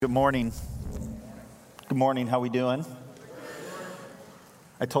Good morning. Good morning. How we doing?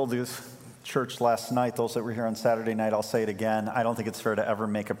 I told this church last night, those that were here on Saturday night, I'll say it again. I don't think it's fair to ever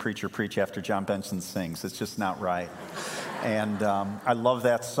make a preacher preach after John Benson sings. It's just not right. And I love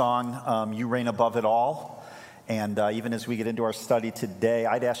that song, You Reign Above It All. And even as we get into our study today,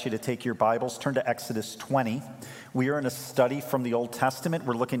 I'd ask you to take your Bibles, turn to Exodus 20. We are in a study from the Old Testament.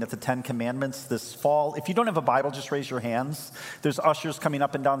 We're looking at the Ten Commandments this fall. If you don't have a Bible, just raise your hands. There's ushers coming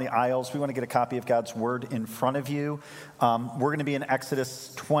up and down the aisles. We want to get a copy of God's Word in front of you. We're going to be in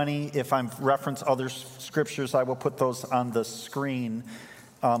Exodus 20. If I reference other scriptures, I will put those on the screen.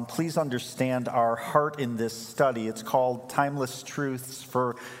 Please understand our heart in this study. It's called Timeless Truths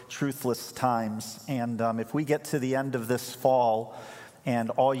for Truthless Times. And if we get to the end of this fall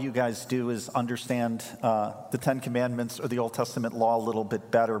and all you guys do is understand the Ten Commandments or the Old Testament law a little bit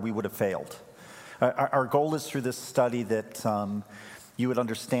better, we would have failed. Our goal is through this study that you would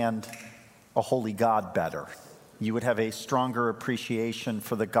understand a holy God better. You would have a stronger appreciation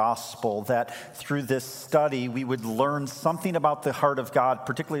for the gospel, that through this study we would learn something about the heart of God,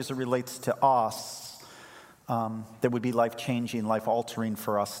 particularly as it relates to us, that would be life-changing, life-altering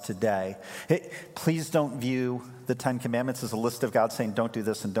for us today. Please don't view the Ten Commandments as a list of God saying, don't do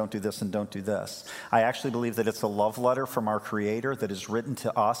this and don't do this and don't do this. I actually believe that it's a love letter from our Creator that is written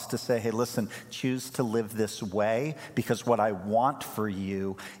to us to say, hey, listen, choose to live this way because what I want for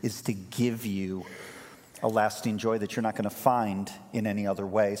you is to give you a lasting joy that you're not going to find in any other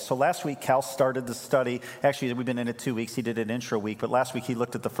way. So last week, Cal started the study. Actually, we've been in it 2 weeks. He did an intro week. But last week, he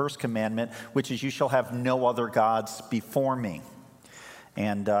looked at the first commandment, which is, you shall have no other gods before me.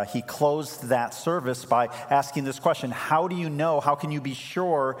 And he closed that service by asking this question: how do you know, how can you be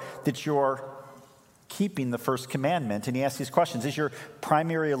sure that you're keeping the first commandment? And he asked these questions. Is your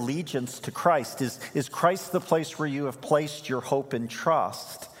primary allegiance to Christ? Is Christ the place where you have placed your hope and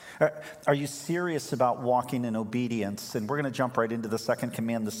trust? Are you serious about walking in obedience? And we're going to jump right into the second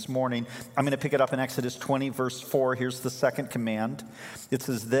command this morning. I'm going to pick it up in Exodus 20, verse 4. Here's the second command. It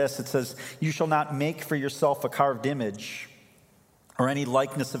says this. It says, you shall not make for yourself a carved image or any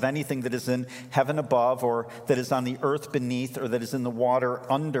likeness of anything that is in heaven above, or that is on the earth beneath, or that is in the water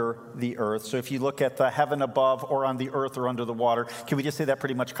under the earth. So if you look at the heaven above or on the earth or under the water, can we just say that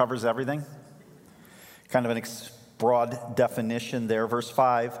pretty much covers everything? Kind of an broad definition there. Verse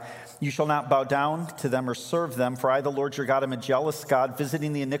 5, you shall not bow down to them or serve them, for I, the Lord your God, am a jealous God,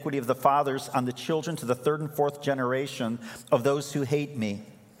 visiting the iniquity of the fathers on the children to the third and fourth generation of those who hate me,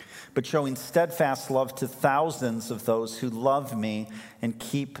 but showing steadfast love to thousands of those who love me and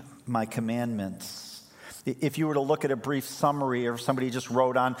keep my commandments. If you were to look at a brief summary, or somebody just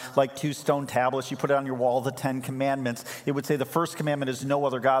wrote on like 2 stone tablets, you put it on your wall, the Ten Commandments, it would say the first commandment is no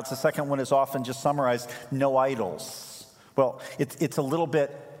other gods. The second one is often just summarized, no idols. Well, it's a little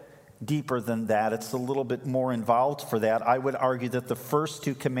bit deeper than that. It's a little bit more involved for that. I would argue that the first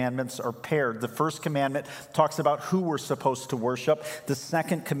 2 commandments are paired. The first commandment talks about who we're supposed to worship. The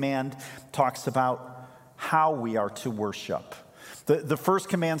second command talks about how we are to worship. The first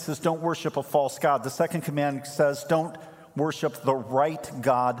command says, don't worship a false god. The second command says, don't worship the right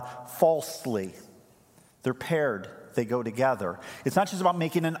God falsely. They're paired. They go together. It's not just about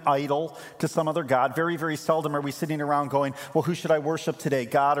making an idol to some other god. Very, very seldom are we sitting around going, well, who should I worship today?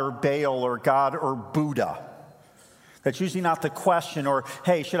 God or Baal, or God or Buddha? That's usually not the question. Or,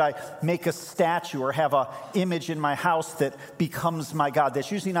 hey, should I make a statue or have an image in my house that becomes my God?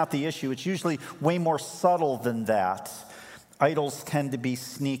 That's usually not the issue. It's usually way more subtle than that. Idols tend to be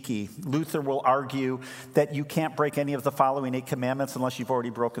sneaky. Luther will argue that you can't break any of the following 8 commandments unless you've already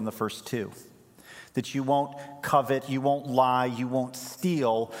broken the first 2. That you won't covet, you won't lie, you won't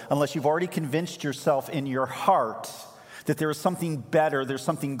steal, unless you've already convinced yourself in your heart that there is something better, there's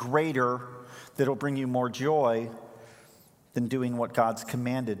something greater that'll bring you more joy than doing what God's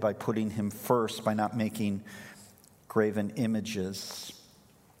commanded by putting him first, by not making graven images.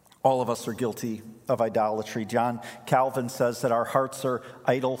 All of us are guilty of idolatry. John Calvin says that our hearts are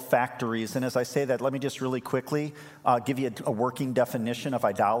idol factories. And as I say that, let me just really quickly give you a working definition of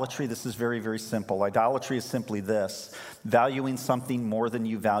idolatry. This is very, very simple. Idolatry is simply this: valuing something more than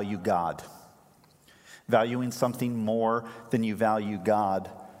you value God. Valuing something more than you value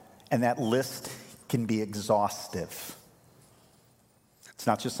God. And that list can be exhaustive. It's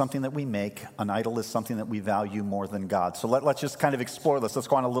not just something that we make. An idol is something that we value more than God. So let's just kind of explore this. Let's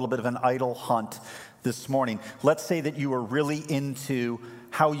go on a little bit of an idol hunt this morning. Let's say that you are really into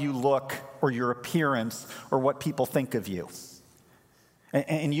how you look or your appearance or what people think of you.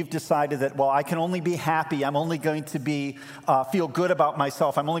 And you've decided that, well, I can only be happy. I'm only going to feel good about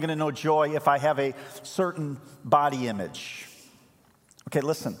myself. I'm only going to know joy if I have a certain body image. Okay,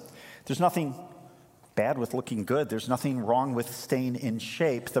 listen, there's nothing bad with looking good. There's nothing wrong with staying in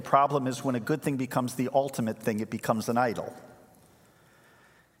shape. The problem is when a good thing becomes the ultimate thing, it becomes an idol.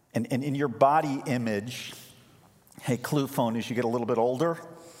 And in your body image, hey, clue phone, as you get a little bit older,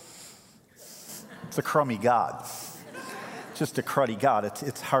 it's a crummy God. Just a cruddy God.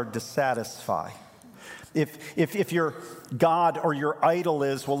 It's hard to satisfy. If your God or your idol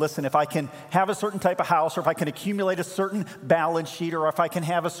is, well, listen, if I can have a certain type of house, or if I can accumulate a certain balance sheet, or if I can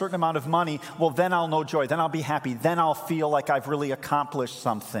have a certain amount of money, well, then I'll know joy. Then I'll be happy. Then I'll feel like I've really accomplished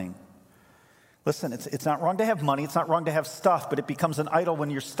something. Listen, it's not wrong to have money. It's not wrong to have stuff, but it becomes an idol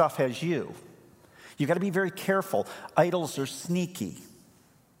when your stuff has you. You've got to be very careful. Idols are sneaky.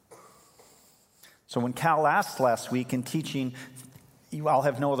 So when Cal asked last week in teaching, I'll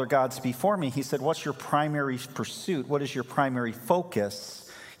have no other gods before me, he said, what's your primary pursuit? What is your primary focus?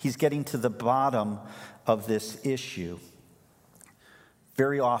 He's getting to the bottom of this issue.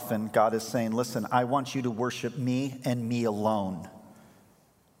 Very often, God is saying, listen, I want you to worship me and me alone.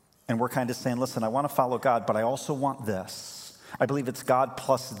 And we're kind of saying, listen, I want to follow God, but I also want this. I believe it's God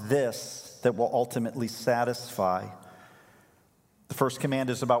plus this that will ultimately satisfy. The first command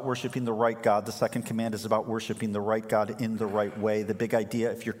is about worshiping the right God. The second command is about worshiping the right God in the right way. The big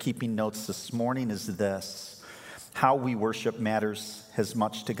idea, if you're keeping notes this morning, is this: how we worship matters as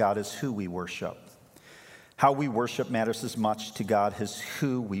much to God as who we worship. How we worship matters as much to God as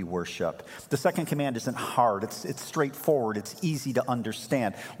who we worship. The second command isn't hard. It's straightforward. It's easy to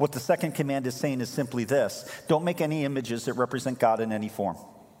understand. What the second command is saying is simply this: don't make any images that represent God in any form.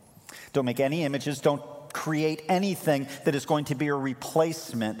 Don't make any images. Don't create anything that is going to be a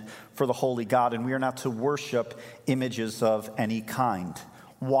replacement for the holy God. And we are not to worship images of any kind.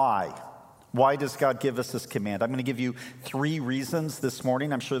 Why? Why does God give us this command? I'm going to give you 3 reasons this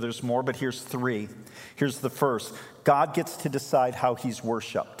morning. I'm sure there's more, but here's 3. Here's the first. God gets to decide how he's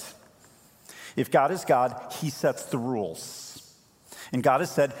worshiped. If God is God, he sets the rules. And God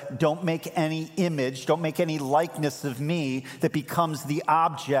has said, don't make any image, don't make any likeness of me that becomes the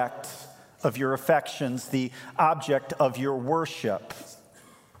object of your affections, the object of your worship.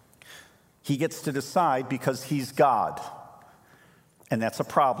 He gets to decide because he's God. And that's a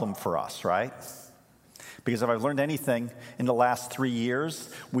problem for us, right? Because if I've learned anything in the last 3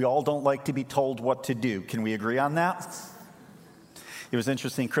 years, we all don't like to be told what to do. Can we agree on that? It was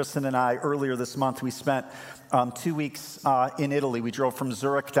interesting. Kristen and I, earlier this month, we spent 2 weeks in Italy. We drove from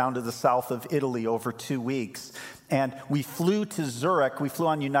Zurich down to the south of Italy over 2 weeks. And we flew to Zurich. We flew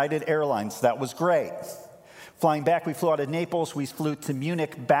on United Airlines. That was great. Flying back, we flew out of Naples. We flew to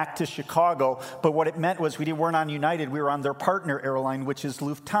Munich, back to Chicago. But what it meant was we weren't on United. We were on their partner airline, which is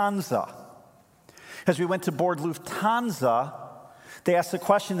Lufthansa. As we went to board Lufthansa, they asked a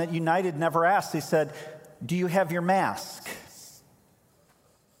question that United never asked. They said, do you have your mask?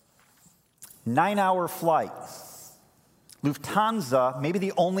 9-hour flight. Lufthansa, maybe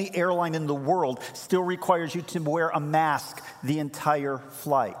the only airline in the world, still requires you to wear a mask the entire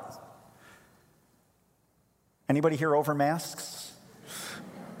flight. Anybody here over masks?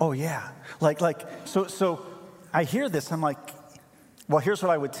 Oh yeah. So I hear this, I'm like, well, here's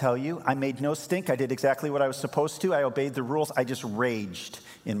what I would tell you. I made no stink. I did exactly what I was supposed to. I obeyed the rules. I just raged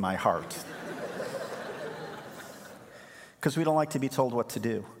in my heart. Because we don't like to be told what to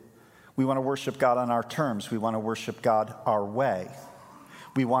do. We want to worship God on our terms. We want to worship God our way.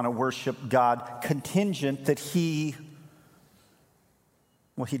 We want to worship God contingent that he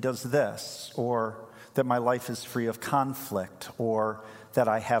does this, or that my life is free of conflict, or that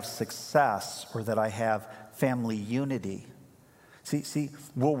I have success, or that I have family unity. See,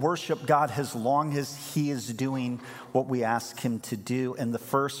 we'll worship God as long as he is doing what we ask him to do. And the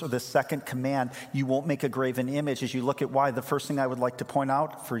first or the second command, you won't make a graven image. As you look at why, the first thing I would like to point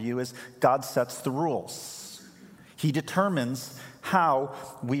out for you is God sets the rules. He determines how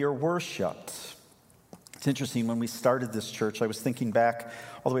we are worshiped. It's interesting, when we started this church, I was thinking back,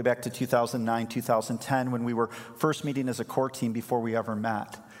 all the way back to 2009, 2010, when we were first meeting as a core team before we ever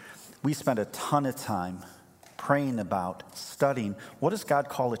met. We spent a ton of time praying about, studying, what does God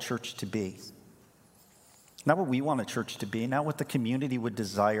call a church to be? Not what we want a church to be, not what the community would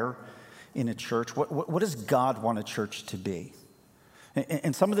desire in a church. What does God want a church to be?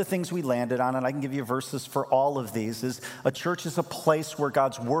 And some of the things we landed on, and I can give you verses for all of these, is a church is a place where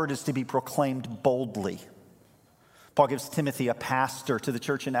God's word is to be proclaimed boldly. Paul gives Timothy, a pastor, to the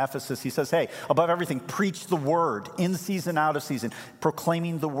church in Ephesus. He says, hey, above everything, preach the word, in season, out of season,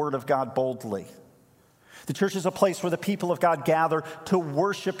 proclaiming the word of God boldly. The church is a place where the people of God gather to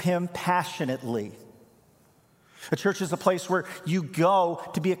worship him passionately. A church is a place where you go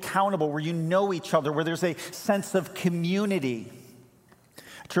to be accountable, where you know each other, where there's a sense of community.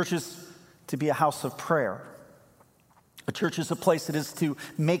 Church is to be a house of prayer. A church is a place that is to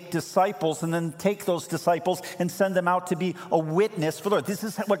make disciples and then take those disciples and send them out to be a witness for the Lord. This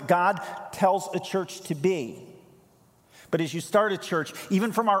is what God tells a church to be. But as you start a church,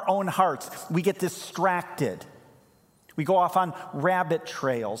 even from our own hearts, we get distracted. We go off on rabbit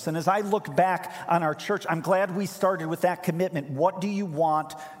trails. And as I look back on our church, I'm glad we started with that commitment. What do you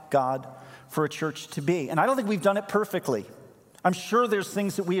want, God, for a church to be? And I don't think we've done it perfectly. I'm sure there's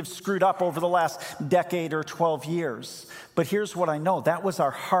things that we have screwed up over the last decade or 12 years. But here's what I know. That was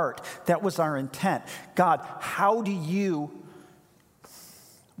our heart. That was our intent. God, how do you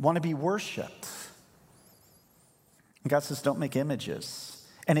want to be worshiped? And God says, don't make images.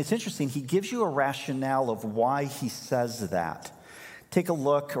 And it's interesting. He gives you a rationale of why he says that. Take a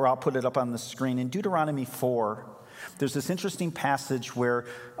look, or I'll put it up on the screen. In Deuteronomy 4, there's this interesting passage where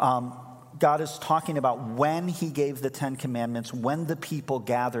God is talking about when he gave the Ten Commandments, when the people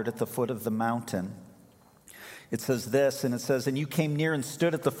gathered at the foot of the mountain. It says this, and it says, and you came near and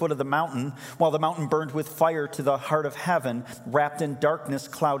stood at the foot of the mountain, while the mountain burned with fire to the heart of heaven, wrapped in darkness,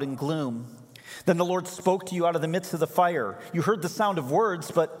 cloud, and gloom. Then the Lord spoke to you out of the midst of the fire. You heard the sound of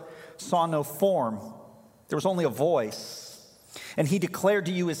words, but saw no form. There was only a voice. And he declared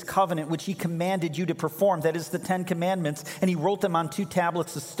to you his covenant, which he commanded you to perform. That is the 10 Commandments. And he wrote them on 2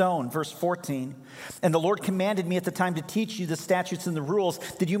 tablets of stone. Verse 14. And the Lord commanded me at the time to teach you the statutes and the rules,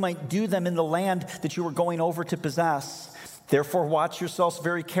 that you might do them in the land that you were going over to possess. Therefore, watch yourselves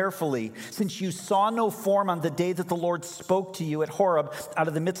very carefully, since you saw no form on the day that the Lord spoke to you at Horeb out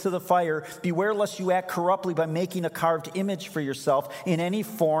of the midst of the fire. Beware lest you act corruptly by making a carved image for yourself in any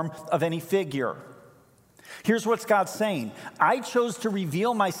form of any figure. Here's what God's saying. I chose to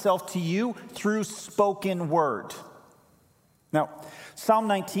reveal myself to you through spoken word. Now, Psalm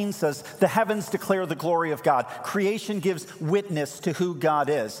 19 says, the heavens declare the glory of God. Creation gives witness to who God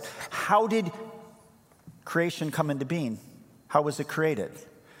is. How did creation come into being? How was it created?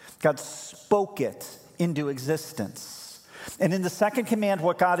 God spoke it into existence. And in the second command,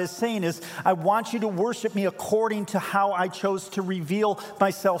 what God is saying is, I want you to worship me according to how I chose to reveal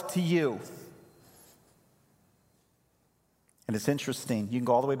myself to you. And it's interesting. You can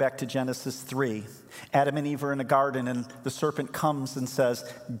go all the way back to Genesis 3. Adam and Eve are in a garden, and the serpent comes and says,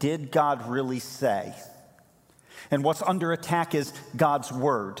 did God really say? And what's under attack is God's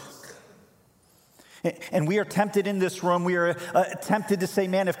word. And we are tempted in this room, we are tempted to say,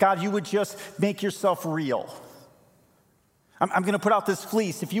 man, if God, you would just make yourself real. I'm going to put out this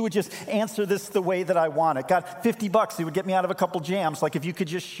fleece. If you would just answer this the way that I want it. God, $50, it would get me out of a couple jams. Like if you could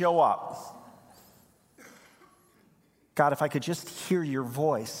just show up. God, if I could just hear your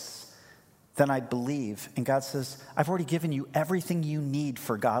voice, then I'd believe. And God says, I've already given you everything you need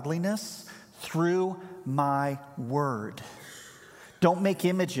for godliness through my word. Don't make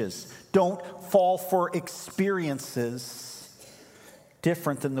images. Don't fall for experiences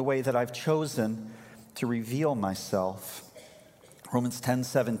different than the way that I've chosen to reveal myself. Romans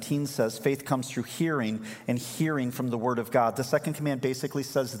 10:17 says, faith comes through hearing, and hearing from the word of God. The second command basically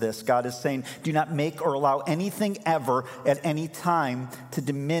says this. God is saying, do not make or allow anything ever at any time to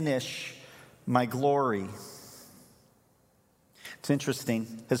diminish my glory. It's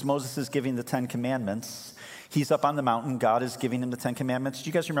interesting. As Moses is giving the 10 Commandments, he's up on the mountain. God is giving him the 10 Commandments. Do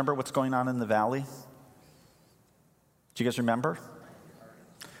you guys remember what's going on in the valley? Do you guys remember?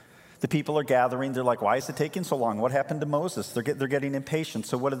 The people are gathering. They're like, why is it taking so long? What happened to Moses? They're getting impatient.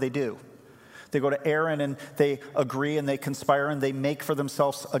 So what do? They go to Aaron and they agree and they conspire and they make for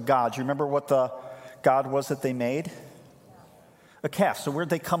themselves a god. Do you remember what the god was that they made? A calf. So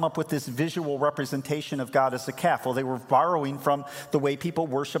where'd they come up with this visual representation of God as a calf? Well, they were borrowing from the way people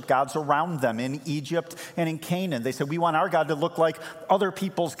worship gods around them in Egypt and in Canaan. They said, we want our God to look like other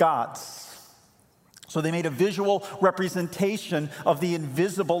people's gods. So they made a visual representation of the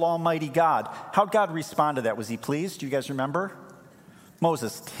invisible Almighty God. How'd God respond to that? Was he pleased? Do you guys remember?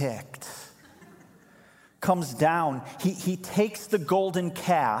 Moses ticked. Comes down. He takes the golden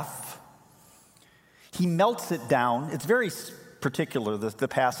calf. He melts it down. It's very particular, the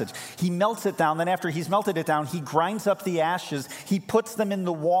passage. He melts it down. Then after he's melted it down, he grinds up the ashes. He puts them in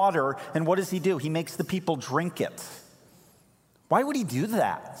the water. And what does he do? He makes the people drink it. Why would he do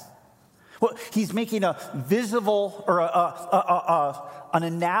that? Well, he's making a visible or an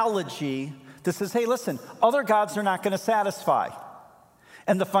analogy that says, hey, listen, other gods are not going to satisfy.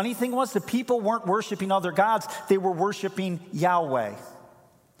 And the funny thing was the people weren't worshiping other gods. They were worshiping Yahweh.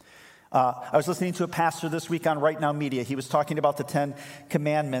 I was listening to a pastor this week on Right Now Media. He was talking about the 10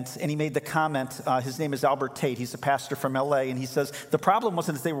 Commandments, and he made the comment, his name is Albert Tate. He's a pastor from LA, and he says, the problem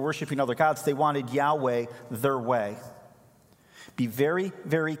wasn't that they were worshiping other gods. They wanted Yahweh their way. Be very,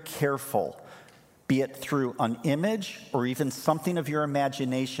 very careful, be it through an image or even something of your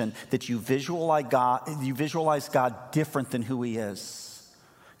imagination, that you visualize God different than who he is.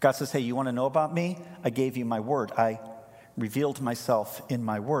 God says, hey, you want to know about me? I gave you my word. I revealed myself in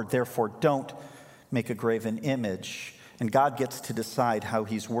my word. Therefore, don't make a graven image. And God gets to decide how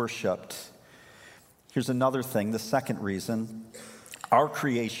he's worshiped. Here's another thing, the second reason. Our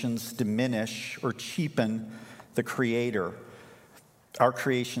creations diminish or cheapen the Creator. Our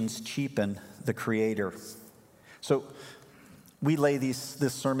creations cheapen the Creator. So we lay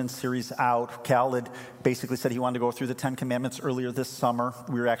this sermon series out. Cal had basically said he wanted to go through the 10 Commandments earlier this summer.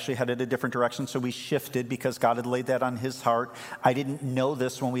 We were actually headed a different direction, so we shifted because God had laid that on his heart. I didn't know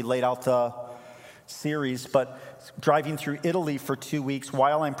this when we laid out the series, but driving through Italy for 2 weeks,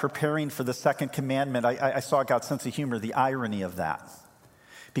 while I'm preparing for the second commandment, I saw God's sense of humor, the irony of that.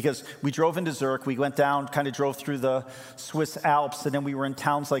 Because we drove into Zurich, we went down, kind of drove through the Swiss Alps, and then we were in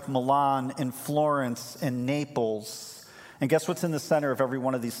towns like Milan and Florence and Naples. And guess what's in the center of every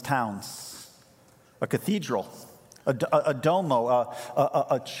one of these towns? A cathedral, a Duomo,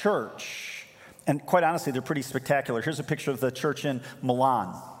 a church. And quite honestly, they're pretty spectacular. Here's a picture of the church in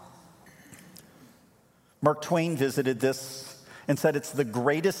Milan. Mark Twain visited this and said it's the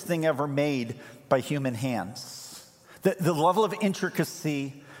greatest thing ever made by human hands. The level of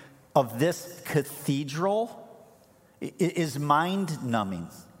intricacy of this cathedral is mind-numbing.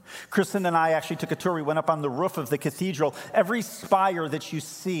 Kristen and I actually took a tour. We went up on the roof of the cathedral. Every spire that you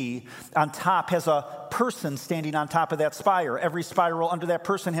see on top has a person standing on top of that spire. Every spiral under that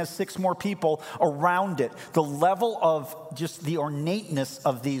person has 6 more people around it. The level of just the ornateness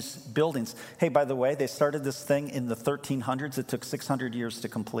of these buildings. Hey, by the way, they started this thing in the 1300s. It took 600 years to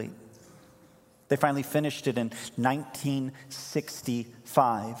complete. They finally finished it in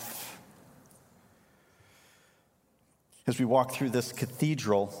 1965. As we walk through this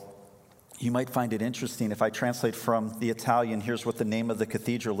cathedral, you might find it interesting. If I translate from the Italian, here's what the name of the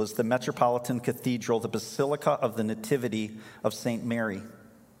cathedral is: the Metropolitan Cathedral, the Basilica of the Nativity of St. Mary.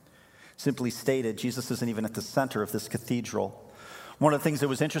 Simply stated, Jesus isn't even at the center of this cathedral. One of the things that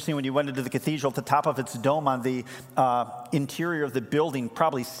was interesting when you went into the cathedral, at the top of its dome on the interior of the building,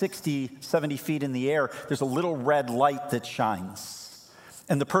 probably 60, 70 feet in the air, there's a little red light that shines.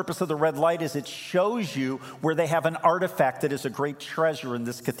 And the purpose of the red light is it shows you where they have an artifact that is a great treasure in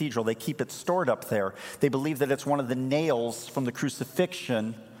this cathedral. They keep it stored up there. They believe that it's one of the nails from the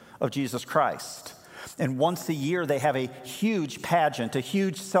crucifixion of Jesus Christ. And once a year, they have a huge pageant, a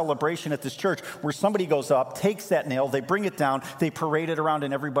huge celebration at this church where somebody goes up, takes that nail, they bring it down, they parade it around,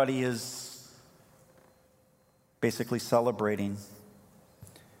 and everybody is basically celebrating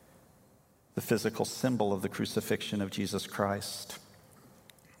the physical symbol of the crucifixion of Jesus Christ.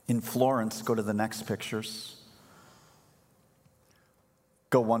 In Florence, go to the next pictures.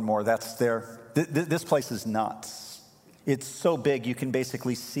 Go one more, that's there. This place is nuts. It's so big, you can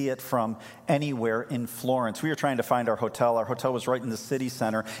basically see it from anywhere in Florence. We were trying to find our hotel. Our hotel was right in the city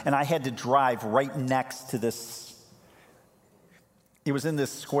center, and I had to drive right next to this. It was in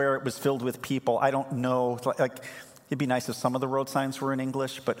this square. It was filled with people. I don't know. Like, it'd be nice if some of the road signs were in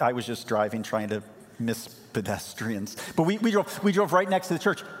English, but I was just driving, trying to miss pedestrians. But we drove right next to the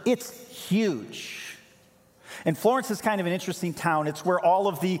church. It's huge. And Florence is kind of an interesting town. It's where all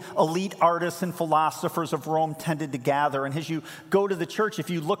of the elite artists and philosophers of Rome tended to gather. And as you go to the church, if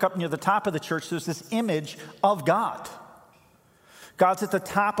you look up near the top of the church, there's this image of God. God's at the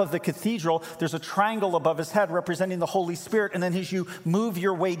top of the cathedral. There's a triangle above his head representing the Holy Spirit. And then as you move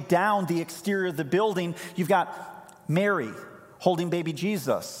your way down the exterior of the building, you've got Mary holding baby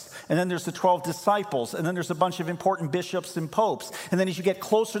Jesus. And then there's the 12 disciples. And then there's a bunch of important bishops and popes. And then as you get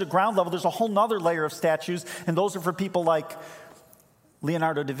closer to ground level, there's a whole nother layer of statues. And those are for people like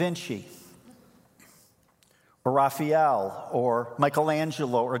Leonardo da Vinci or Raphael or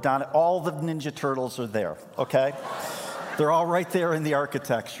Michelangelo or Don. All the Ninja Turtles are there, okay? They're all right there in the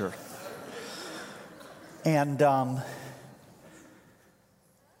architecture. And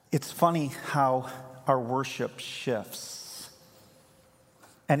it's funny how our worship shifts.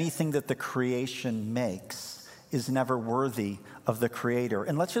 Anything that the creation makes is never worthy of the Creator.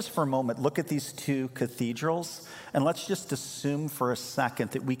 And let's just for a moment look at these 2 cathedrals, and let's just assume for a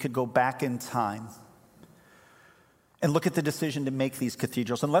second that we could go back in time and look at the decision to make these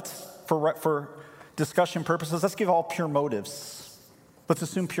cathedrals. And let's, for discussion purposes, let's give all pure motives. Let's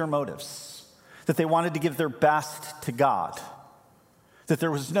assume pure motives, that they wanted to give their best to God, that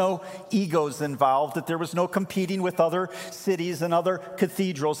there was no egos involved, that there was no competing with other cities and other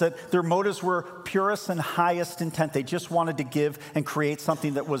cathedrals, that their motives were purest and highest intent. They just wanted to give and create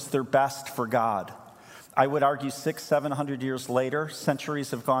something that was their best for God. I would argue 600-700 years later,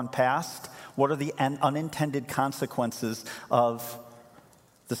 centuries have gone past. What are the unintended consequences of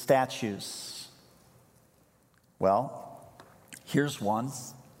the statues? Well, here's one.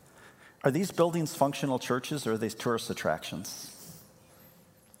 Are these buildings functional churches or are they tourist attractions?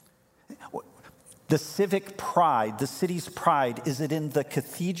 The civic pride, the city's pride, is it in the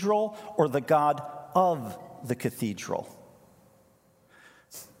cathedral or the God of the cathedral?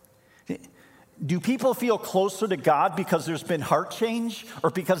 Do people feel closer to God because there's been heart change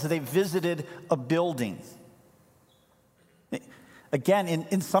or because they visited a building? Again,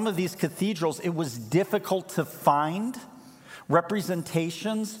 in some of these cathedrals, it was difficult to find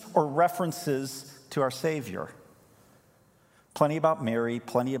representations or references to our Savior. Plenty about Mary,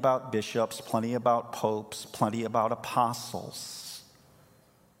 plenty about bishops, plenty about popes, plenty about apostles.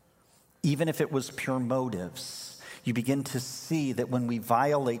 Even if it was pure motives, you begin to see that when we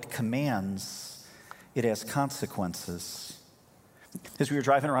violate commands, it has consequences. As we were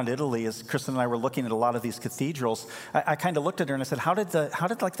driving around Italy, as Kristen and I were looking at a lot of these cathedrals, I kind of looked at her and I said, how did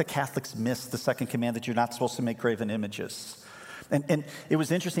the Catholics miss the second command that you're not supposed to make graven images? And it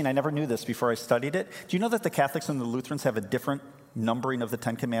was interesting. I never knew this before I studied it. Do you know that the Catholics and the Lutherans have a different numbering of the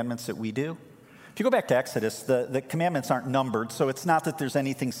Ten Commandments that we do? If you go back to Exodus, the commandments aren't numbered, so it's not that there's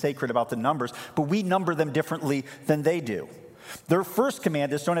anything sacred about the numbers, but we number them differently than they do. Their first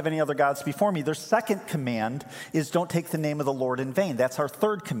command is don't have any other gods before me. Their second command is don't take the name of the Lord in vain. That's our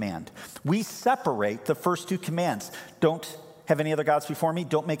third command. We separate the first two commands. Don't have any other gods before me.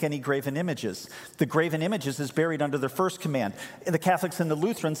 Don't make any graven images. The graven images is buried under their first command. The Catholics and the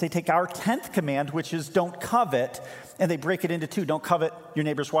Lutherans, they take our 10th command, which is don't covet, and they break it into two. Don't covet your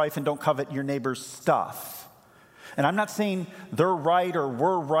neighbor's wife and don't covet your neighbor's stuff. And I'm not saying they're right or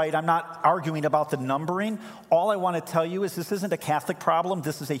we're right. I'm not arguing about the numbering. All I want to tell you is this isn't a Catholic problem.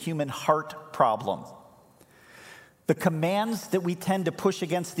 This is a human heart problem. The commands that we tend to push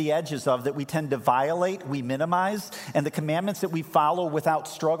against the edges of, that we tend to violate, we minimize. And the commandments that we follow without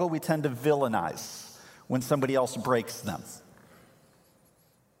struggle, we tend to villainize when somebody else breaks them.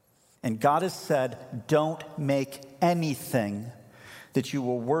 And God has said, don't make anything that you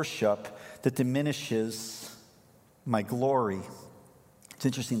will worship that diminishes my glory. It's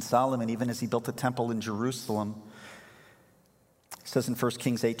interesting, Solomon, even as he built the temple in Jerusalem, it says in 1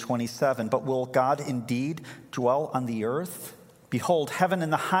 Kings 8:27, but will God indeed dwell on the earth? Behold, heaven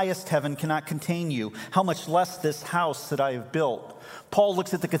and the highest heaven cannot contain you. How much less this house that I have built? Paul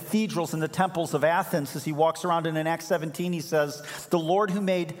looks at the cathedrals and the temples of Athens as he walks around, and in Acts 17 he says, the Lord who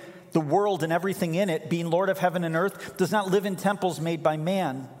made the world and everything in it, being Lord of heaven and earth, does not live in temples made by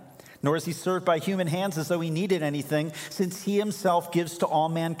man, nor is he served by human hands as though he needed anything, since he himself gives to all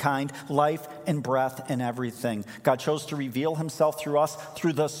mankind life and breath and everything. God chose to reveal himself through us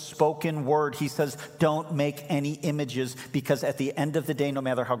through the spoken word. He says, don't make any images, because at the end of the day, no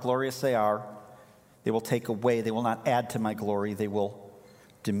matter how glorious they are, they will take away. They will not add to my glory. They will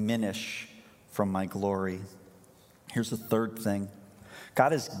diminish from my glory. Here's the third thing.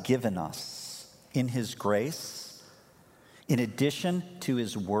 God has given us in his grace, in addition to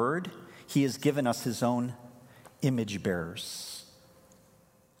his word, he has given us his own image bearers.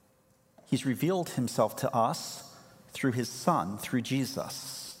 He's revealed himself to us through his son, through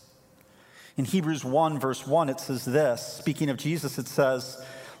Jesus. In Hebrews 1, verse 1, it says this. Speaking of Jesus, it says,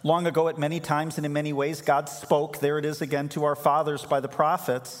 long ago at many times and in many ways, God spoke, there it is again, to our fathers by the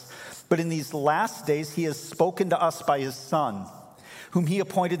prophets. But in these last days, he has spoken to us by his son, whom he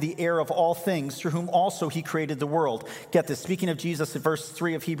appointed the heir of all things, through whom also he created the world. Get this, speaking of Jesus, in verse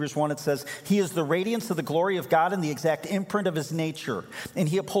 3 of Hebrews 1, it says, he is the radiance of the glory of God and the exact imprint of his nature, and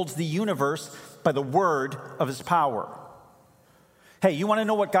he upholds the universe by the word of his power. Hey, you want to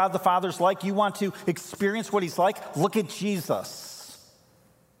know what God the Father's like? You want to experience what he's like? Look at Jesus.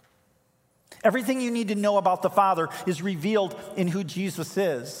 Everything you need to know about the Father is revealed in who Jesus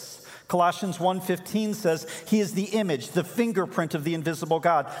is. Colossians 1:15 says, he is the image, the fingerprint of the invisible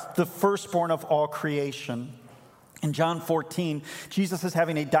God, the firstborn of all creation. In John 14, Jesus is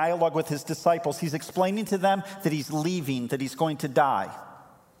having a dialogue with his disciples. He's explaining to them that he's leaving, that he's going to die.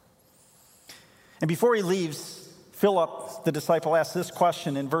 And before he leaves, Philip, the disciple, asks this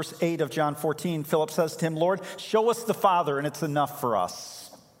question in verse 8 of John 14. Philip says to him, Lord, show us the Father, and it's enough for us.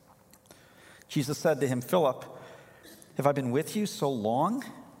 Jesus said to him, Philip, have I been with you so long,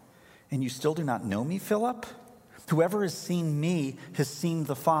 and you still do not know me, Philip? Whoever has seen me has seen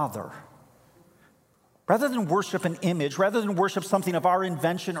the Father. Rather than worship an image, rather than worship something of our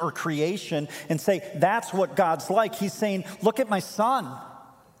invention or creation and say, that's what God's like, he's saying, look at my son.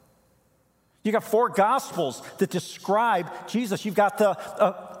 You got 4 Gospels that describe Jesus. You've got the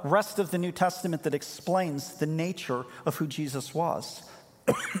rest of the New Testament that explains the nature of who Jesus was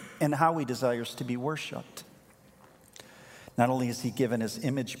and how he desires to be worshiped. Not only has he given his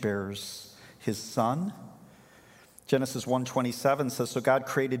image bearers his son, Genesis 1:27 says, so God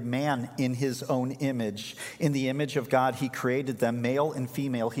created man in his own image. In the image of God, he created them. Male and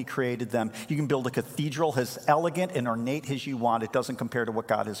female, he created them. You can build a cathedral as elegant and ornate as you want. It doesn't compare to what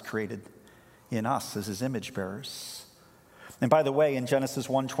God has created in us as his image bearers. And by the way, in Genesis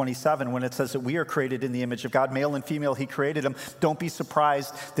 1:27, when it says that we are created in the image of God, male and female, he created them, don't be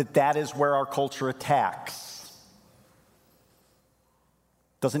surprised that that is where our culture attacks.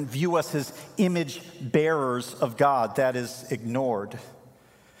 Doesn't view us as image bearers of God. That is ignored.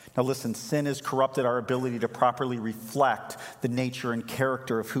 Now listen, sin has corrupted our ability to properly reflect the nature and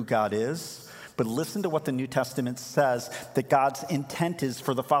character of who God is. But listen to what the New Testament says that God's intent is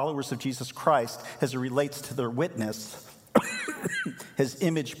for the followers of Jesus Christ as it relates to their witness as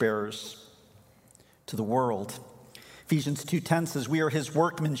image bearers to the world. Ephesians 2:10 says, we are his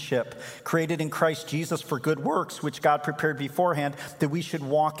workmanship, created in Christ Jesus for good works, which God prepared beforehand that we should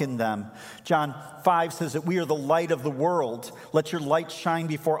walk in them. John 5 says that we are the light of the world. Let your light shine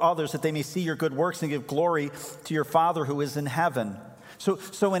before others that they may see your good works and give glory to your Father who is in heaven.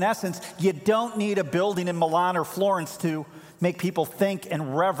 So in essence, you don't need a building in Milan or Florence to make people think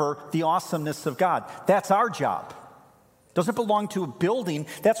and rever the awesomeness of God. That's our job. It doesn't belong to a building.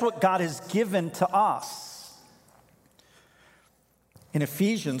 That's what God has given to us. In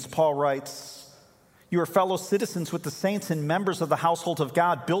Ephesians, Paul writes, you are fellow citizens with the saints and members of the household of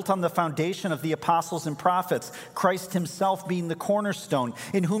God, built on the foundation of the apostles and prophets, Christ himself being the cornerstone,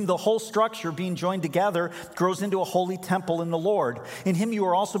 in whom the whole structure being joined together grows into a holy temple in the Lord. In him you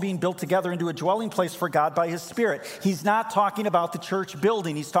are also being built together into a dwelling place for God by his Spirit. He's not talking about the church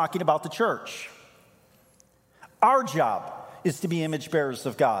building, he's talking about the church. Our job is to be image bearers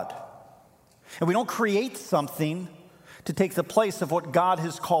of God. And we don't create something to take the place of what God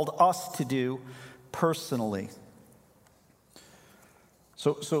has called us to do personally.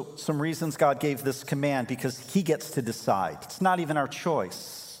 So some reasons God gave this command, because he gets to decide. It's not even our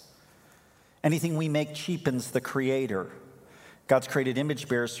choice. Anything we make cheapens the Creator. God's created image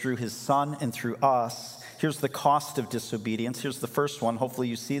bearers through his Son and through us. Here's the cost of disobedience. Here's the first one. Hopefully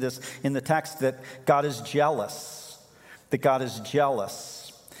you see this in the text, that God is jealous. That God is jealous.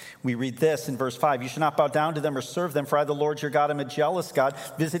 We read this in verse 5, you should not bow down to them or serve them, for I, the Lord your God, am a jealous God,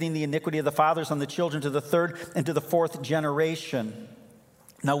 visiting the iniquity of the fathers on the children to the third and to the fourth generation.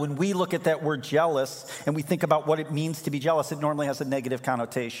 Now, when we look at that word jealous and we think about what it means to be jealous, it normally has a negative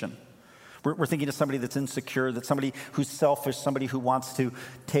connotation. We're thinking of somebody that's insecure, that's somebody who's selfish, somebody who wants to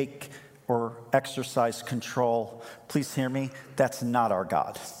take or exercise control. Please hear me, that's not our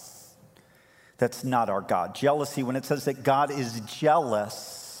God. That's not our God. Jealousy, when it says that God is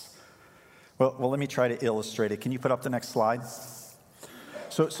jealous, well, let me try to illustrate it. Can you put up the next slide?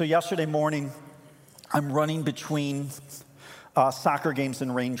 So yesterday morning, I'm running between soccer games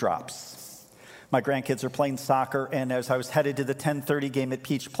and raindrops. My grandkids are playing soccer, and as I was headed to the 10:30 game at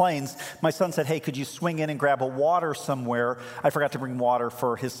Peach Plains, my son said, hey, could you swing in and grab a water somewhere? I forgot to bring water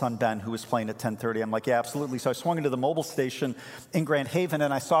for his son, Ben, who was playing at 10:30. I'm like, yeah, absolutely. So I swung into the mobile station in Grand Haven,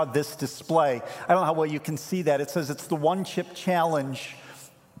 and I saw this display. I don't know how well you can see that. It says it's the One Chip Challenge.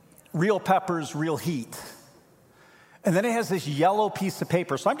 Real peppers, real heat. And then it has this yellow piece of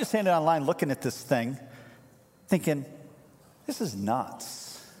paper. So I'm just standing online looking at this thing, thinking, this is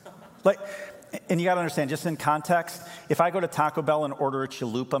nuts. And you got to understand, just in context, if I go to Taco Bell and order a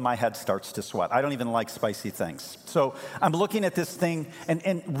chalupa, my head starts to sweat. I don't even like spicy things. So I'm looking at this thing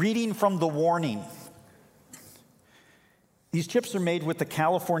and reading from the warning. These chips are made with the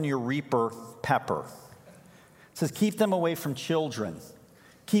California Reaper pepper. It says, keep them away from children.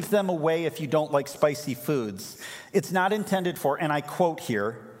 Keep them away if you don't like spicy foods. It's not intended for, and I quote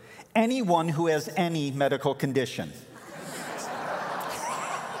here, anyone who has any medical condition.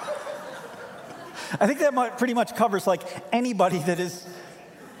 I think that pretty much covers like anybody that is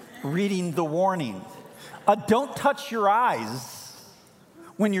reading the warning. Don't touch your eyes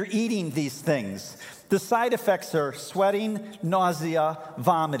when you're eating these things. The side effects are sweating, nausea,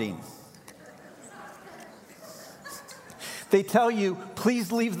 vomiting. They tell you,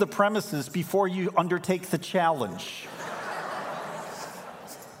 please leave the premises before you undertake the challenge.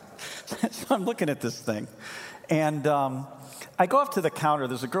 So I'm looking at this thing, and I go up to the counter.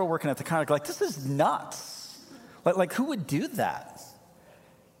 There's a girl working at the counter. I go like, this is nuts. Like who would do that?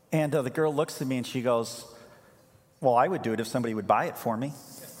 And the girl looks at me and she goes, well, I would do it if somebody would buy it for me.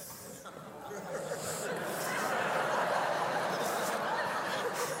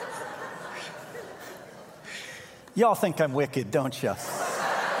 Y'all think I'm wicked, don't you?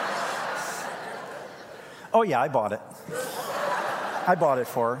 Oh, yeah, I bought it. I bought it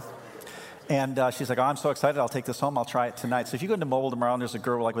for her. And she's like, oh, I'm so excited. I'll take this home. I'll try it tonight. So if you go into mobile tomorrow and there's a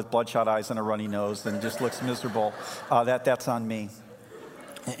girl like with bloodshot eyes and a runny nose and just looks miserable, that's on me.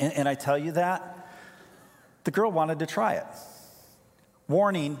 And I tell you that, the girl wanted to try it.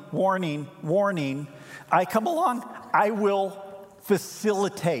 Warning, warning, warning. I come along, I will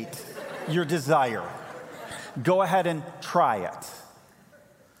facilitate your desire. Go ahead and try it.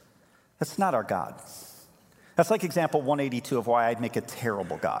 That's not our God. That's like example 182 of why I'd make a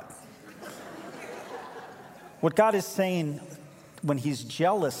terrible God. What God is saying when he's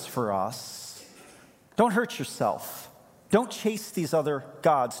jealous for us, don't hurt yourself. Don't chase these other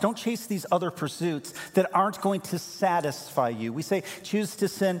gods. Don't chase these other pursuits that aren't going to satisfy you. We say, choose to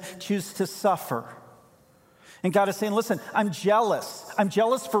sin, choose to suffer. And God is saying, listen, I'm jealous. I'm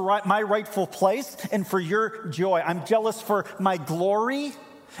jealous for my rightful place and for your joy. I'm jealous for my glory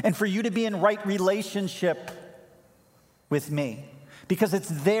and for you to be in right relationship with me. Because it's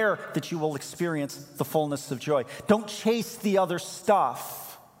there that you will experience the fullness of joy. Don't chase the other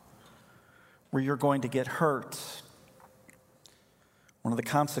stuff where you're going to get hurt. One of the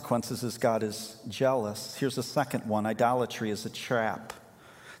consequences is God is jealous. Here's a second one. Idolatry is a trap.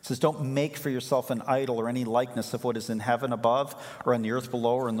 It says, don't make for yourself an idol or any likeness of what is in heaven above or on the earth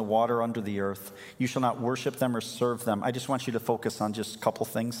below or in the water under the earth. You shall not worship them or serve them. I just want you to focus on just a couple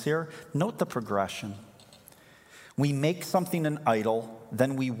things here. Note the progression. We make something an idol,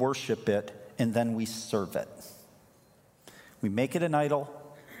 then we worship it, and then we serve it. We make it an idol,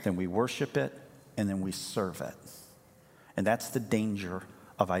 then we worship it, and then we serve it. And that's the danger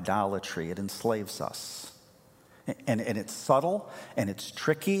of idolatry. It enslaves us. And it's subtle, and it's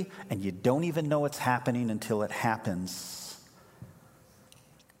tricky, and you don't even know it's happening until it happens.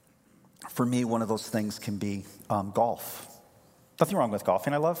 For me, one of those things can be golf. Nothing wrong with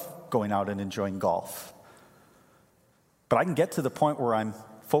golfing. I love going out and enjoying golf. But I can get to the point where I'm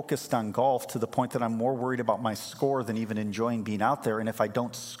focused on golf to the point that I'm more worried about my score than even enjoying being out there. And if I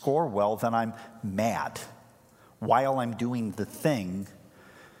don't score well, then I'm mad while I'm doing the thing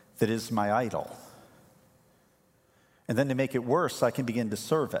that is my idol. And then to make it worse, I can begin to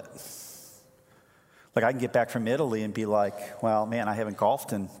serve it. Like I can get back from Italy and be like, well, man, I haven't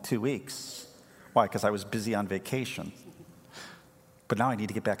golfed in 2 weeks. Why? Because I was busy on vacation. But now I need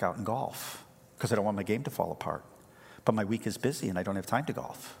to get back out and golf because I don't want my game to fall apart. But my week is busy and I don't have time to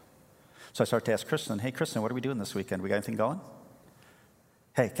golf. So I start to ask Kristen, hey, Kristen, what are we doing this weekend? We got anything going?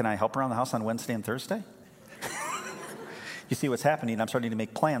 Hey, can I help around the house on Wednesday and Thursday? You see what's happening? I'm starting to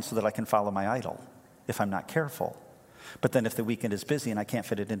make plans so that I can follow my idol if I'm not careful. But then if the weekend is busy and I can't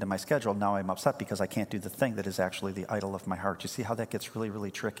fit it into my schedule, now I'm upset because I can't do the thing that is actually the idol of my heart. You see how that gets really,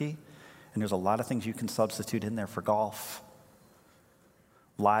 really tricky? And there's a lot of things you can substitute in there for golf.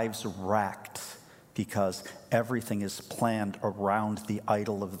 Lives wrecked because everything is planned around the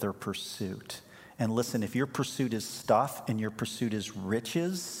idol of their pursuit. And listen, if your pursuit is stuff and your pursuit is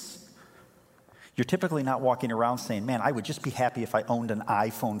riches, you're typically not walking around saying, man, I would just be happy if I owned an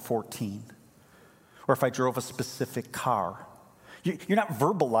iPhone 14 or if I drove a specific car. You're not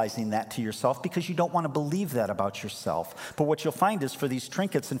verbalizing that to yourself because you don't want to believe that about yourself. But what you'll find is for these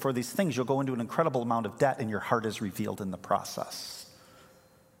trinkets and for these things, you'll go into an incredible amount of debt and your heart is revealed in the process.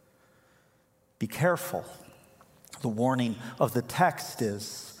 Be careful. The warning of the text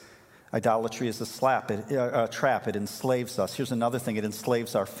is idolatry is a trap. It enslaves us. Here's another thing. It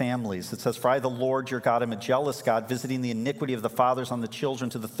enslaves our families. It says, for I, the Lord your God, am a jealous God, visiting the iniquity of the fathers on the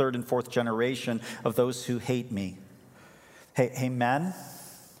children to the third and fourth generation of those who hate me. Hey, men,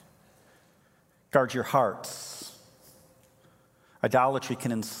 guard your hearts. Idolatry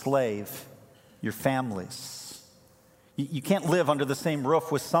can enslave your families. You can't live under the same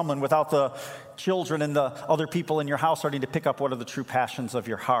roof with someone without the children and the other people in your house starting to pick up what are the true passions of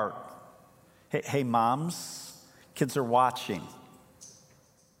your heart. Hey, moms, kids are watching.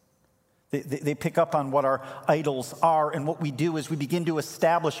 They pick up on what our idols are, and what we do is we begin to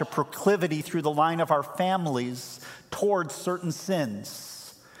establish a proclivity through the line of our families towards certain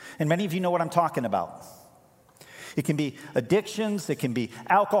sins. And many of you know what I'm talking about. It can be addictions, it can be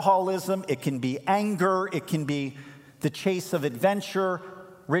alcoholism, it can be anger, it can be the chase of adventure,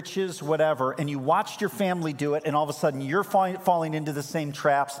 riches, whatever, and you watched your family do it, and all of a sudden you're falling into the same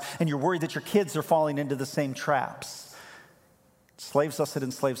traps, and you're worried that your kids are falling into the same traps. It enslaves us, it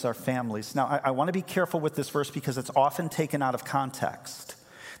enslaves our families. Now, I want to be careful with this verse because it's often taken out of context.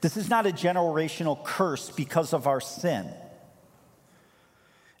 This is not a generational curse because of our sin.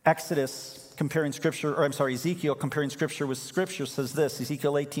 Ezekiel comparing Scripture with Scripture says this,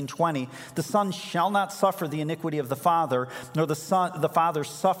 Ezekiel 18:20, the son shall not suffer the iniquity of the father, nor the father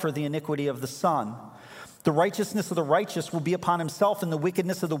suffer the iniquity of the son. The righteousness of the righteous will be upon himself, and the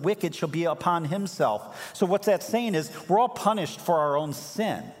wickedness of the wicked shall be upon himself. So what's that saying is we're all punished for our own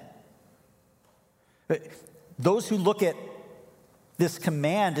sin. Those who look at this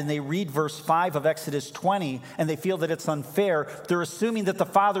command and they read verse 5 of Exodus 20 and they feel that it's unfair, they're assuming that the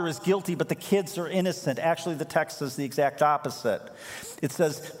father is guilty but the kids are innocent. Actually, the text says the exact opposite. It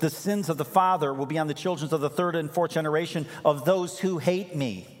says the sins of the father will be on the children of the third and fourth generation of those who hate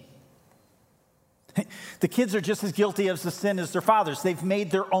me. The kids are just as guilty of the sin as their fathers. They've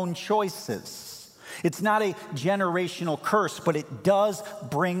made their own choices. It's not a generational curse, but it does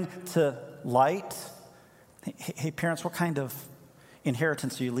bring to light. Hey, parents, what kind of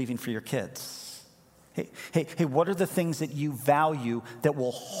inheritance are you leaving for your kids? Hey, what are the things that you value that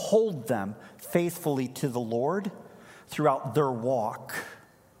will hold them faithfully to the Lord throughout their walk?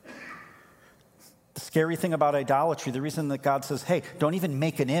 The scary thing about idolatry, the reason that God says, hey, don't even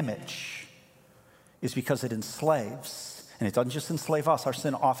make an image, is because it enslaves. And it doesn't just enslave us. Our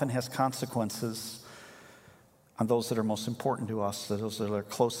sin often has consequences on those that are most important to us, those that are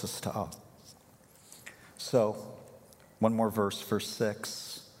closest to us. So, one more verse, verse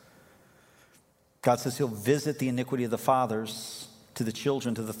 6. God says he'll visit the iniquity of the fathers to the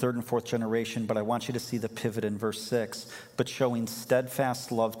children, to the third and fourth generation, but I want you to see the pivot in verse 6. But showing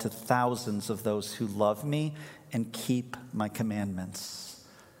steadfast love to thousands of those who love me and keep my commandments.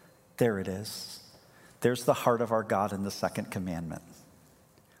 There it is. There's the heart of our God in the second commandment.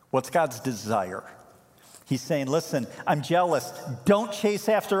 What's God's desire? He's saying, listen, I'm jealous. Don't chase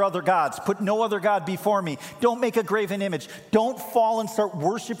after other gods. Put no other God before me. Don't make a graven image. Don't fall and start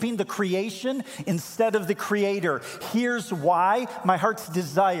worshiping the creation instead of the creator. Here's why. My heart's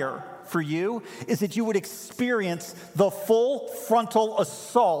desire for you is that you would experience the full frontal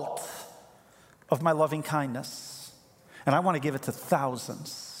assault of my loving kindness. And I want to give it to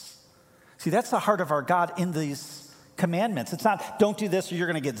thousands. See, that's the heart of our God in these commandments. It's not, don't do this or you're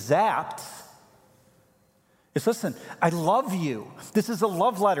going to get zapped. It's, listen, I love you. This is a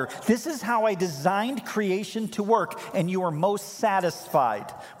love letter. This is how I designed creation to work, and you are most satisfied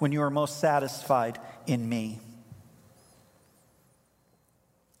when you are most satisfied in me.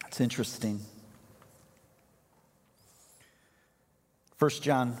 It's interesting. 1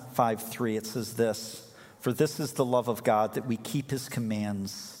 John 5:3, it says this, for this is the love of God, that we keep his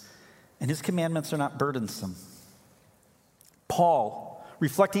commands, and his commandments are not burdensome. Paul,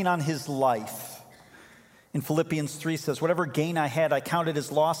 reflecting on his life, in Philippians 3 says, whatever gain I had, I counted as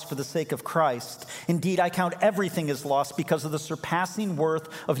loss for the sake of Christ. Indeed, I count everything as loss because of the surpassing worth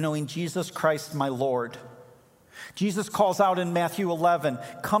of knowing Jesus Christ, my Lord. Jesus calls out in Matthew 11,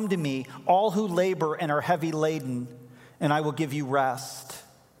 come to me, all who labor and are heavy laden, and I will give you rest.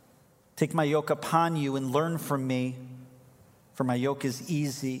 Take my yoke upon you and learn from me, for my yoke is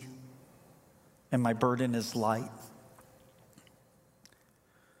easy and my burden is light.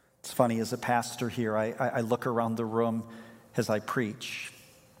 It's funny, as a pastor here, I look around the room as I preach.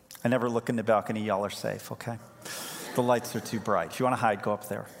 I never look in the balcony. Y'all are safe, okay? The lights are too bright. If you want to hide, go up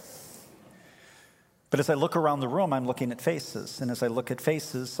there. But as I look around the room, I'm looking at faces. And as I look at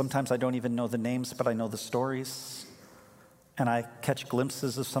faces, sometimes I don't even know the names, but I know the stories. And I catch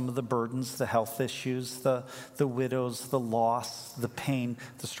glimpses of some of the burdens, the health issues, the widows, the loss, the pain,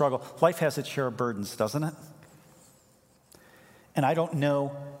 the struggle. Life has its share of burdens, doesn't it? And I don't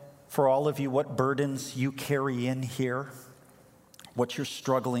know, for all of you, what burdens you carry in here, what you're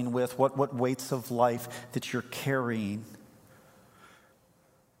struggling with, what weights of life that you're carrying.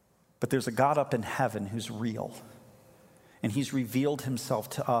 But there's a God up in heaven who's real, and he's revealed himself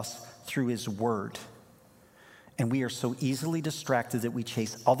to us through his word. And we are so easily distracted that we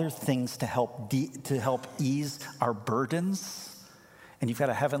chase other things to help ease our burdens. And you've got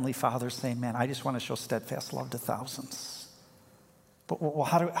a heavenly Father saying, man, I just want to show steadfast love to thousands. But well,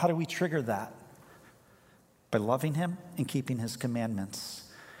 how do we trigger that? By loving him and keeping his commandments.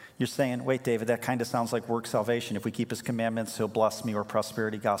 You're saying, wait, David, that kind of sounds like work salvation. If we keep his commandments, he'll bless me, or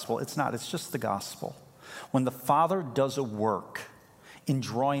prosperity gospel. It's not. It's just the gospel. When the Father does a work in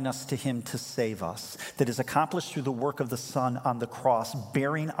drawing us to him to save us, that is accomplished through the work of the Son on the cross,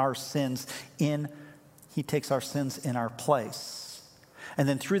 bearing our sins he takes our sins in our place. And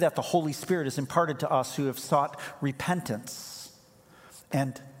then through that, the Holy Spirit is imparted to us who have sought repentance.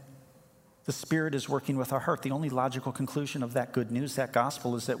 And the Spirit is working with our heart. The only logical conclusion of that good news, that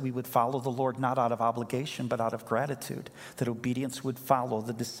gospel, is that we would follow the Lord not out of obligation, but out of gratitude. That obedience would follow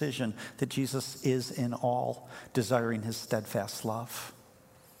the decision that Jesus is in all, desiring his steadfast love.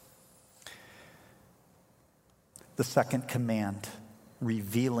 The second command,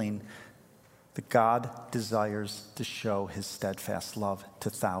 revealing that God desires to show his steadfast love to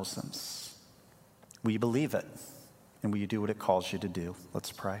thousands. Will you believe it? And will you do what it calls you to do?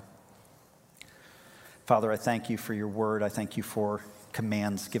 Let's pray. Father, I thank you for your word. I thank you for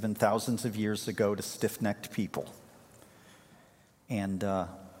commands given thousands of years ago to stiff-necked people. And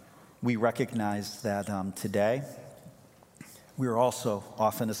we recognize that today we are also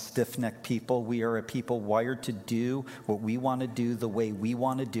often a stiff-necked people. We are a people wired to do what we want to do the way we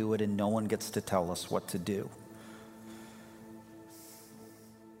want to do it, and no one gets to tell us what to do.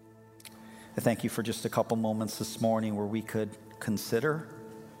 I thank you for just a couple moments this morning where we could consider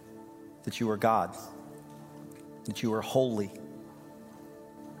that you are God, that you are holy,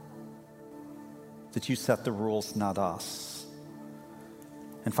 that you set the rules, not us.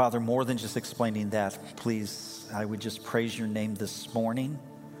 And Father, more than just explaining that, please, I would just praise your name this morning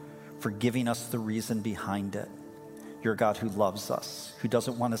for giving us the reason behind it. You're a God who loves us, who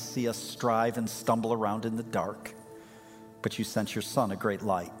doesn't want to see us strive and stumble around in the dark, but you sent your Son, a great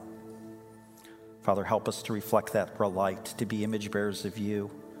light. Father, help us to reflect that light, to be image bearers of you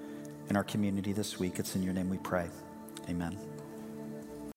in our community this week. It's in your name we pray. Amen.